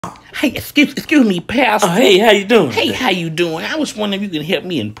Hey, excuse me, Pastor. Hey, how you doing? Hey, how you doing? I was wondering if you can help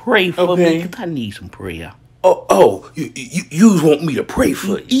me and pray for me. I need some prayer. You want me to pray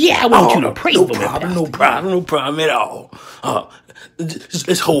for you? Yeah, I want you to pray for me. No problem at all.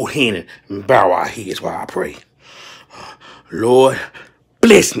 Let's hold hands and bow our heads while I pray. Lord,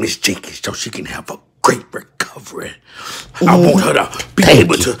 bless Miss Jenkins so she can have a great recovery. I want her to be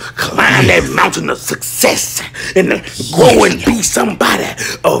able to climb that mountain of success and to grow and be somebody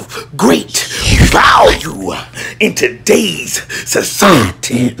of great value in today's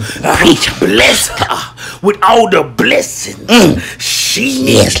society. Bless her with all the blessings she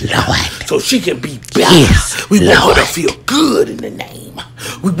needs, Lord, so she can be better. Yes, we want Lord. her to feel good in the name.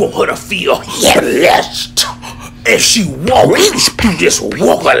 We want her to feel blessed. As she walks through this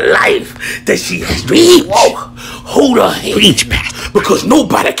walk of life that she has to walk, hold her hand, because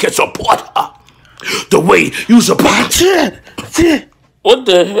nobody can support her the way you support her. What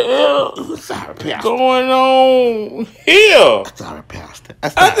the hell sorry, Pastor. going on here? Sorry, Pastor. I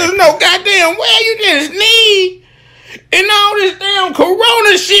just know goddamn well you just need and all this damn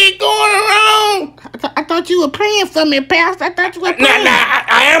corona shit going around. I thought you were praying for me, Pastor. I thought you were praying.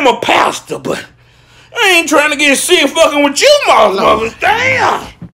 I am a pastor, but I ain't trying to get sick fucking with you, motherfuckers. Damn.